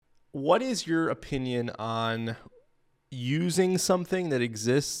What is your opinion on using something that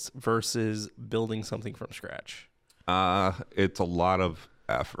exists versus building something from scratch? It's a lot of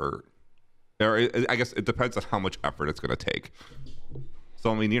effort. Or I guess it depends on how much effort it's going to take.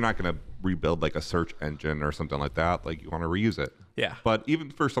 So, I mean, you're not going to rebuild like a search engine or something like that. Like, you want to reuse it. Yeah. But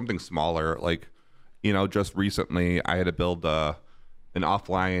even for something smaller, like, just recently I had to build an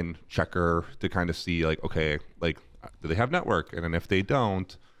offline checker to kind of see, like, okay, like, do they have network? And then if they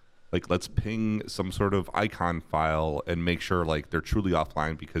don't, like, let's ping some sort of icon file and make sure, like, they're truly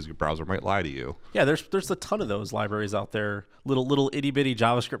offline because your browser might lie to you. Yeah, there's a ton of those libraries out there, little itty bitty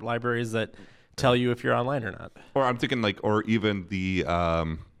JavaScript libraries that tell you if you're online or not. Or I'm thinking, like, or even the,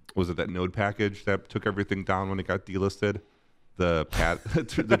 was it that Node package that took everything down when it got delisted? The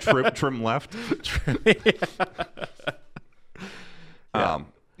trim left.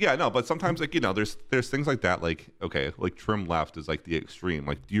 Yeah, no, but sometimes, like, there's things like that, like, okay, like trim left is like the extreme.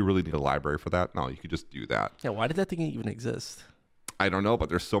 Like, do you really need a library for that? No, you could just do that. Yeah, why did that thing even exist? I don't know, but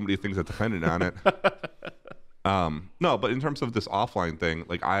there's so many things that depended on it. No, but in terms of this offline thing,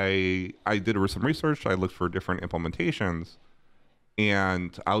 like, I did some research. I looked for different implementations,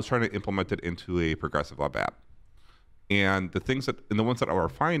 and I was trying to implement it into a progressive web app. And the ones that I were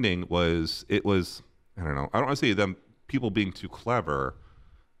finding was, I don't know, I don't want to say them people being too clever,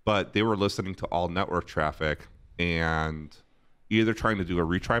 but they were listening to all network traffic and either trying to do a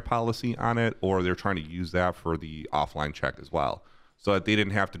retry policy on it, or they're trying to use that for the offline check as well. So that they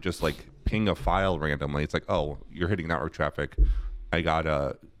didn't have to just like ping a file randomly. It's like, oh, you're hitting network traffic. I got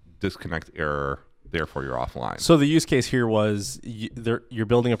a disconnect error. Therefore, you're offline. So the use case here was you're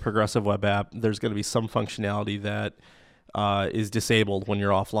building a progressive web app. There's going to be some functionality that is disabled when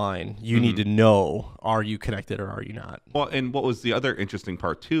you're offline. You need to know, are you connected or are you not? Well, and what was the other interesting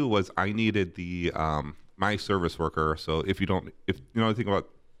part too was I needed the my service worker. So if you think about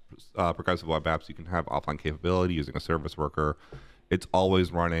progressive web apps, you can have offline capability using a service worker. It's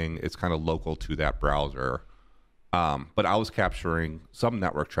always running. It's kind of local to that browser. But I was capturing some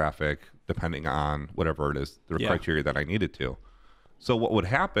network traffic depending on whatever it is, the criteria that I needed to. So what would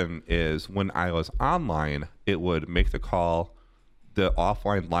happen is when I was online, it would make the call. The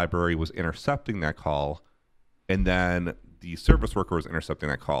offline library was intercepting that call, and then the service worker was intercepting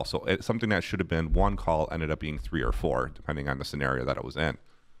that call. So something that should have been one call ended up being 3 or 4, depending on the scenario that it was in.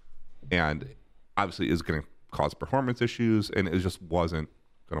 And obviously, it's going to cause performance issues, and it just wasn't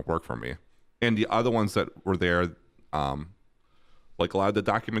going to work for me. And the other ones that were there, like a lot of the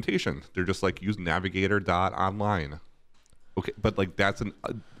documentation, they're just like use navigator.online. Okay, but like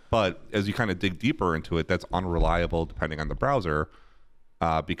but as you kind of dig deeper into it, that's unreliable depending on the browser,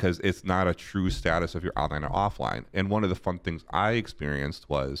 because it's not a true status if you're online or offline. And one of the fun things I experienced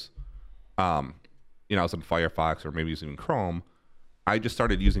was, I was in Firefox or maybe using Chrome. I just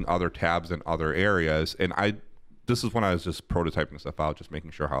started using other tabs in other areas, and this is when I was just prototyping stuff out, just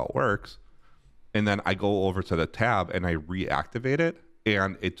making sure how it works. And then I go over to the tab and I reactivate it,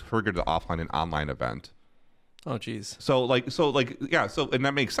 and it triggered the offline and online event. Oh, geez. So and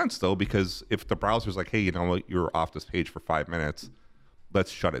that makes sense though, because if the browser's like, hey, you're off this page for 5 minutes,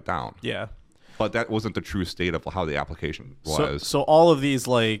 let's shut it down. Yeah. But that wasn't the true state of how the application was. So all of these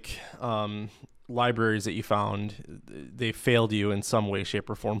libraries that you found, they failed you in some way, shape,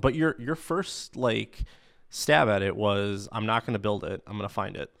 or form. But your first stab at it was, I'm not going to build it. I'm going to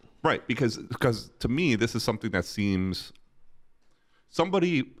find it. Right, because to me, this is something that seems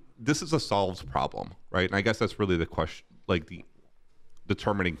this is a solved problem, right? And I guess that's really the question, like the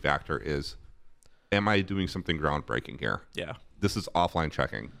determining factor is, am I doing something groundbreaking here? Yeah. This is offline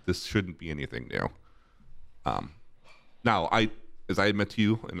checking. This shouldn't be anything new. Now, as I admit to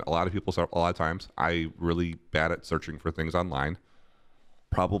you, and a lot of people, a lot of times, I'm really bad at searching for things online.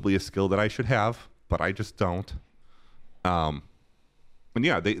 Probably a skill that I should have, but I just don't. And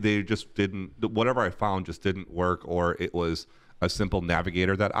yeah, they just didn't, whatever I found just didn't work, or it was a simple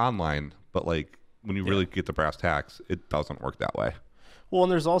navigator that online, but like when you really get the brass tacks, it doesn't work that way. Well,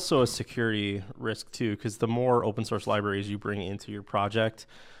 and there's also a security risk too, because the more open source libraries you bring into your project,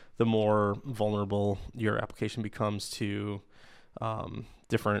 the more vulnerable your application becomes to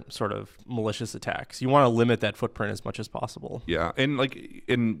different sort of malicious attacks. You want to limit that footprint as much as possible. Yeah, and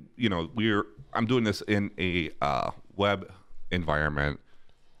I'm doing this in a web environment,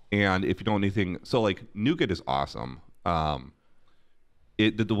 and if you know anything, so like NuGet is awesome.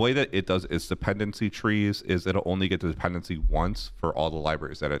 The way that it does its dependency trees is it'll only get the dependency once for all the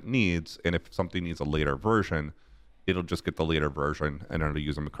libraries that it needs, and if something needs a later version, it'll just get the later version and it'll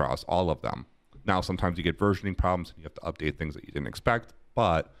use them across all of them. Now, sometimes you get versioning problems and you have to update things that you didn't expect,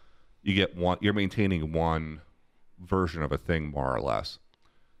 but you're maintaining one version of a thing more or less.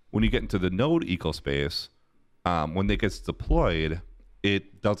 When you get into the Node ecospace, when it gets deployed,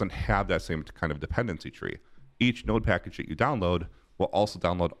 it doesn't have that same kind of dependency tree. Each Node package that you download will also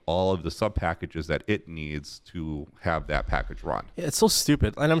download all of the sub packages that it needs to have that package run. Yeah, it's so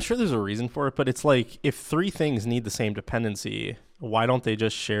stupid. And I'm sure there's a reason for it, but it's like if 3 things need the same dependency, why don't they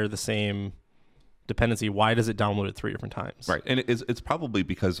just share the same dependency? Why does it download it 3 different times? Right. And it's probably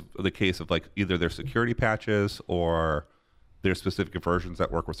because of the case of like either their security patches or their specific versions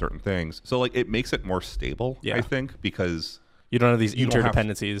that work with certain things. So like it makes it more stable, I think, because you don't have these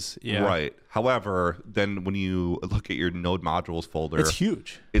interdependencies. Right. However, then when you look at your node modules folder, it's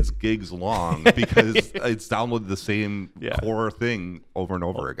huge. It's gigs long because it's downloaded the same core thing over and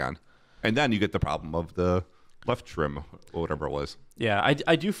over again. And then you get the problem of the left trim or whatever it was. Yeah,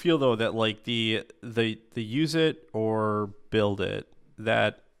 I do feel though that like the use it or build it,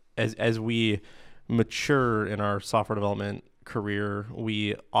 that as we mature in our software development career,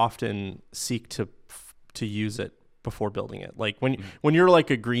 we often seek to use it before building it. Like when you're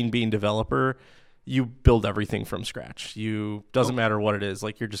like a green bean developer, you build everything from scratch. Doesn't matter what it is,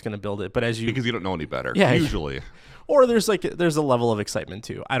 like you're just going to build it. But because you don't know any better, yeah, usually. Or there's a level of excitement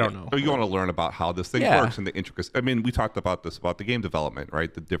too. I don't know. Or you want to learn about how this thing works and the intricacies. I mean, we talked about this about the game development,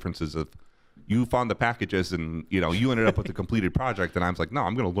 right? The differences of you found the packages and you ended up with the completed project, and I was like, no,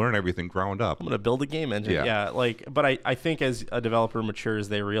 I'm going to learn everything ground up. I'm going to build a game engine. Yeah. But I think as a developer matures,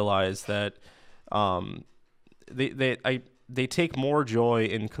 they realize that they take more joy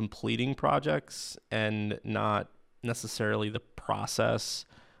in completing projects and not necessarily the process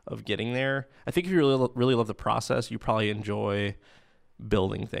of getting there. I think if you really love the process, you probably enjoy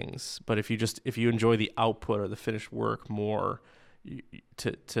building things. But if you enjoy the output or the finished work more,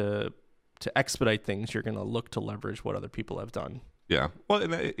 to expedite things, you're going to look to leverage what other people have done. Yeah. Well,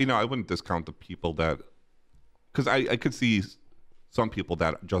 and I wouldn't discount the people that, because I could see some people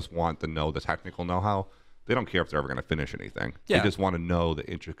that just want to know the technical know-how. They don't care if they're ever going to finish anything. Yeah. They just want to know the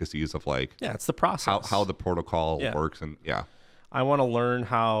intricacies of like, it's the process, how the protocol works, and I want to learn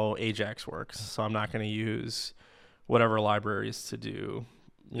how Ajax works, so I'm not going to use whatever libraries to do,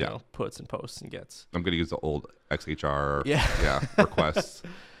 you know, puts and posts and gets. I'm going to use the old XHR requests.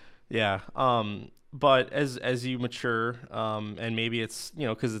 Yeah. But as you mature, and maybe it's,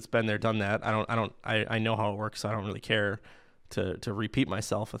 because it's been there, done that. I know how it works, so I don't really care to repeat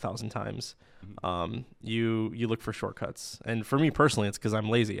myself 1,000 times. You look for shortcuts, and for me personally, it's because I'm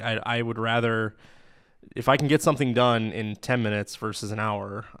lazy. I would rather, if I can get something done in 10 minutes versus an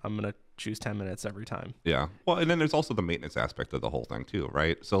hour, I'm gonna choose 10 minutes every time. Yeah. Well, and then there's also the maintenance aspect of the whole thing too,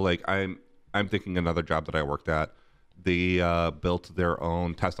 right? So like I'm thinking another job that I worked at, they built their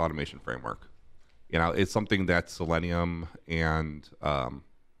own test automation framework. It's something that Selenium and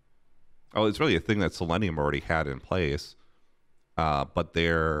it's really a thing that Selenium already had in place. But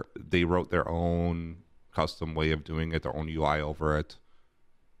they wrote their own custom way of doing it, their own UI over it,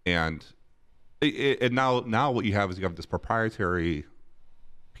 and now what you have is you have this proprietary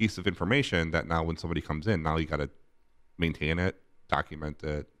piece of information that now when somebody comes in, now you got to maintain it, document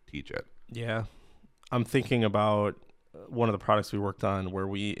it, teach it. Yeah, I'm thinking about one of the products we worked on where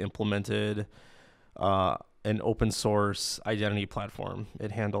we implemented an open source identity platform.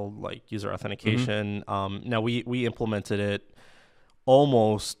 It handled like user authentication. Now we implemented it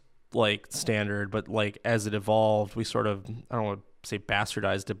almost like standard, but like as it evolved, we sort of, I don't want to say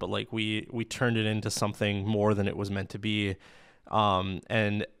bastardized it, but like we turned it into something more than it was meant to be.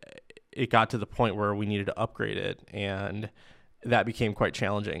 And it got to the point where we needed to upgrade it, and that became quite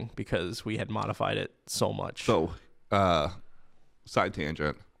challenging because we had modified it so much. So, side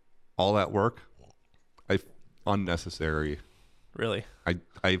tangent, all that work, unnecessary. Really?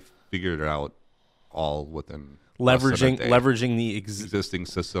 I figured it out all within leveraging the existing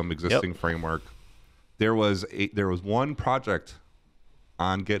system, existing framework. There was one project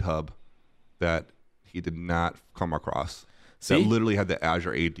on GitHub that he did not come across. That literally had the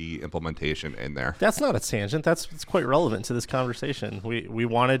Azure AD implementation in there. That's not a tangent. It's quite relevant to this conversation. We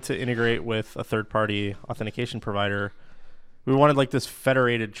wanted to integrate with a third-party authentication provider. We wanted like this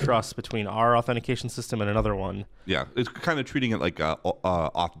federated trust between our authentication system and another one. Yeah, it's kind of treating it like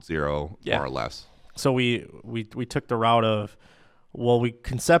Auth0 more or less. So we took the route of, well, we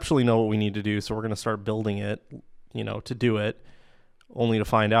conceptually know what we need to do, so we're going to start building it, to do it, only to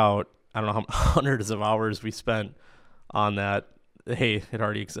find out, I don't know how hundreds of hours we spent on that. Hey, it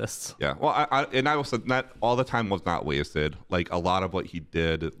already exists. Yeah. Well, I also, not all the time was not wasted. Like a lot of what he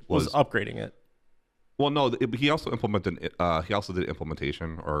did was upgrading it. Well, no, he also implemented. He also did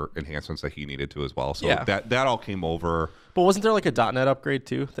implementation or enhancements that he needed to as well. So that all came over. But wasn't there like a .NET upgrade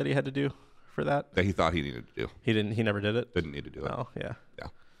too that he had to do for that? That he thought he needed to do. He didn't. He never did it. Didn't need to do it. Oh, yeah. Yeah.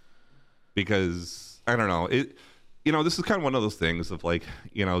 because I don't know it. This is kind of one of those things of like,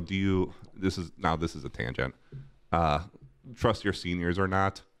 this is a tangent. Trust your seniors or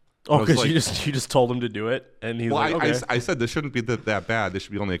not. Oh, I was because like, you just told him to do it, and he's well, like, okay. I said this shouldn't be that bad. This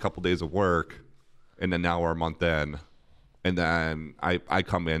should be only a couple days of work, and then now we're a month in, and then I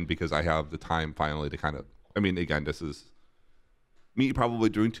come in because I have the time finally to kind of. I mean, again, this is me probably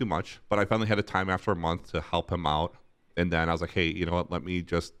doing too much, but I finally had a time after a month to help him out, and then I was like, hey, you know what? Let me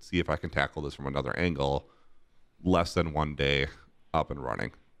just see if I can tackle this from another angle. Less than one day up and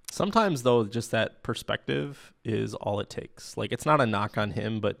running. Sometimes, though, just that perspective is all it takes. Like, it's not a knock on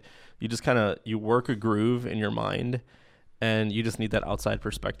him, but you just kind of, you work a groove in your mind, and you just need that outside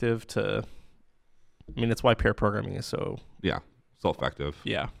perspective to, I mean, that's why pair programming is so... Yeah, so effective.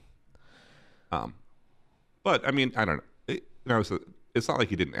 Yeah. But, I mean, I don't know. It's not like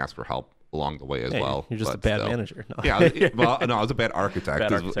he didn't ask for help along the way as well. You're just a bad manager. No. Yeah, well, no, I was a bad architect.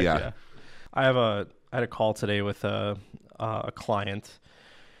 Bad architect, yeah. I had a call today with a client,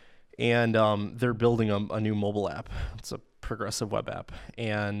 and they're building a new mobile app. It's a progressive web app,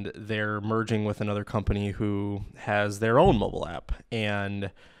 and they're merging with another company who has their own mobile app.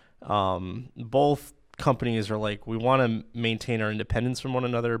 And both companies are like, we want to maintain our independence from one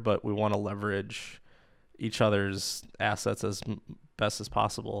another, but we want to leverage each other's assets as best as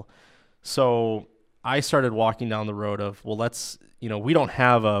possible. So I started walking down the road of, well, we don't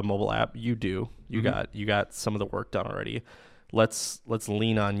have a mobile app. You do. You got some of the work done already. Let's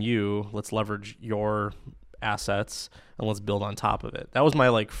lean on you. Let's leverage your assets, and let's build on top of it. That was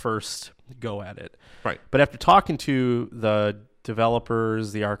my first go at it. Right. But after talking to the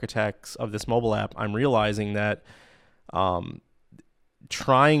developers, the architects of this mobile app, I'm realizing that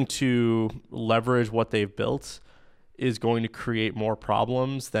trying to leverage what they've built is going to create more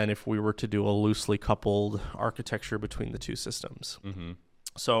problems than if we were to do a loosely coupled architecture between the two systems. Mm-hmm.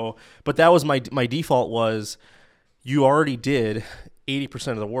 So, but that was my default was, you already did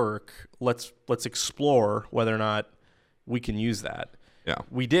 80% of the work. Let's explore whether or not we can use that. Yeah.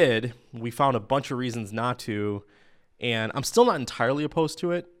 We did. We found a bunch of reasons not to, and I'm still not entirely opposed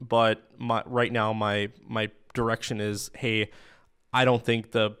to it, but right now my direction is, hey, I don't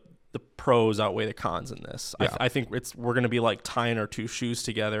think the pros outweigh the cons in this. Yeah. I think we're going to be like tying our two shoes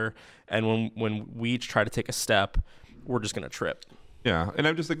together, and when we each try to take a step, we're just going to trip. Yeah, and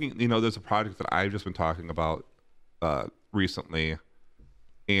I'm just thinking, there's a project that I've just been talking about recently,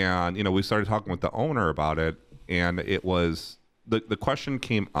 and we started talking with the owner about it, and it was the question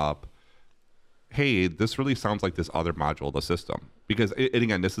came up, hey, this really sounds like this other module of the system, because and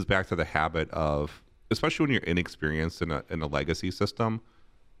again, this is back to the habit of, especially when you're inexperienced in a legacy system.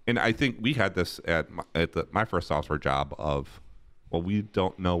 And I think we had this at my first software job of, well, we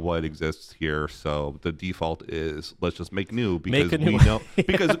don't know what exists here, so the default is let's just make new because we know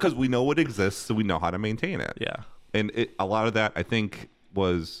because we know what exists, so we know how to maintain it. Yeah. And a lot of that I think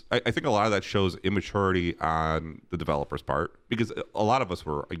a lot of that shows immaturity on the developer's part, because a lot of us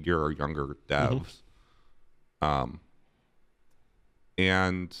were a year or younger devs,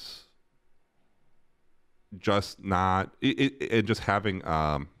 and just not it just having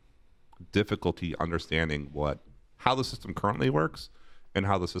difficulty understanding how the system currently works and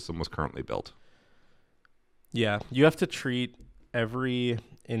how the system was currently built. Yeah, you have to treat every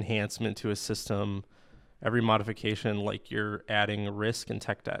enhancement to a system, every modification, like you're adding risk and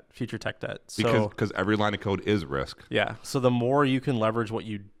tech debt, future tech debt. Because every line of code is risk. Yeah, so the more you can leverage what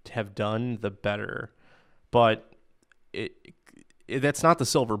you have done, the better. But that's not the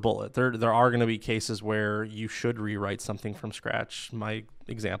silver bullet. There are going to be cases where you should rewrite something from scratch. My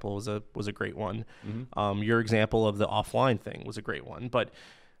example was a great one. Mm-hmm. Your example of the offline thing was a great one. But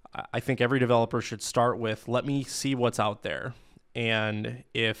I think every developer should start with, let me see what's out there, and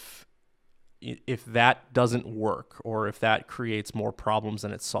if that doesn't work, or if that creates more problems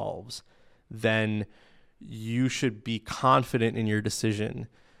than it solves, then you should be confident in your decision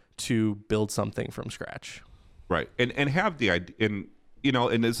to build something from scratch. Right. And have the idea, and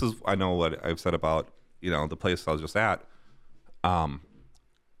this is, I know what I've said about, the place I was just at.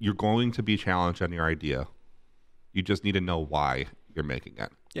 You're going to be challenged on your idea. You just need to know why you're making it.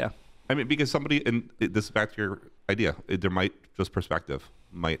 Yeah. I mean, because somebody, and this is back to your idea, there might, just perspective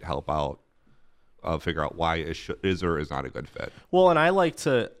might help out figure out why it is or is not a good fit. Well, and I like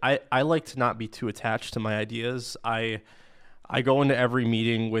to not be too attached to my ideas. I go into every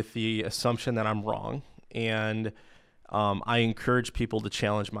meeting with the assumption that I'm wrong, and I encourage people to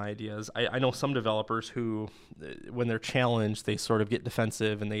challenge my ideas. I know some developers who, when they're challenged, they sort of get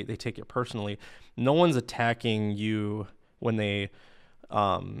defensive and they take it personally. No one's attacking you when they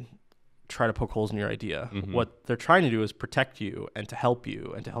try to poke holes in your idea. Mm-hmm. What they're trying to do is protect you and to help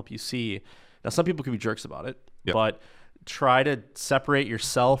you see. Now, some people can be jerks about it, Yep. but try to separate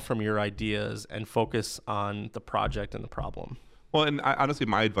yourself from your ideas and focus on the project and the problem. Well, and honestly,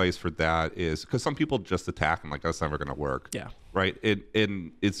 my advice for that is because some people just attack and like that's never going to work. Yeah. Right.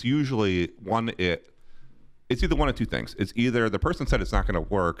 And it's usually it's either one of two things. It's either the person said it's not going to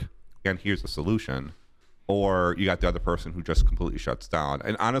work and here's the solution, or you got the other person who just completely shuts down.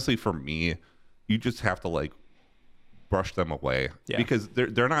 And honestly, for me, you just have to like brush them away because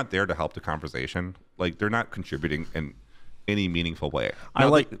they're not there to help the conversation. Like they're not contributing in any meaningful way. Now,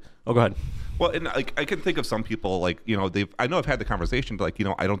 go ahead. Well, and like I can think of some people like, I know I've had the conversation like,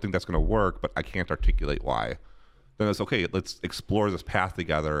 I don't think that's going to work, but I can't articulate why. Then it's okay. Let's explore this path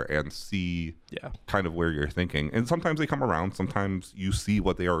together and see kind of where you're thinking. And sometimes they come around. Sometimes you see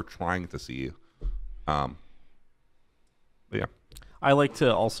what they are trying to see. But yeah. I like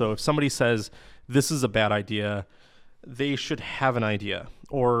to also, if somebody says this is a bad idea, they should have an idea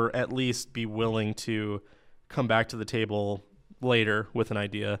or at least be willing to come back to the table later with an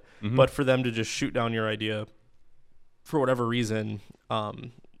idea. Mm-hmm. But for them to just shoot down your idea for whatever reason, a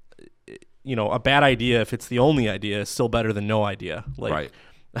bad idea, if it's the only idea, is still better than no idea. Right.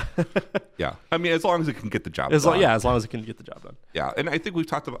 Yeah. I mean, as long as it can get the job done. As long as it can get the job done. Yeah. And I think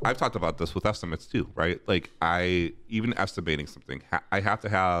I've talked about this with estimates too, right? Like even estimating something, I have to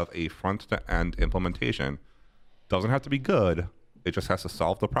have a front to end implementation. Doesn't have to be good. It just has to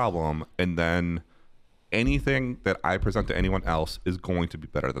solve the problem. And then anything that I present to anyone else is going to be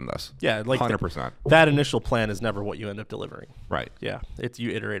better than this. Yeah. Like 100%. That initial plan is never what you end up delivering. Right. Yeah.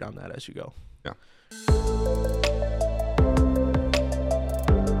 You iterate on that as you go. Yeah.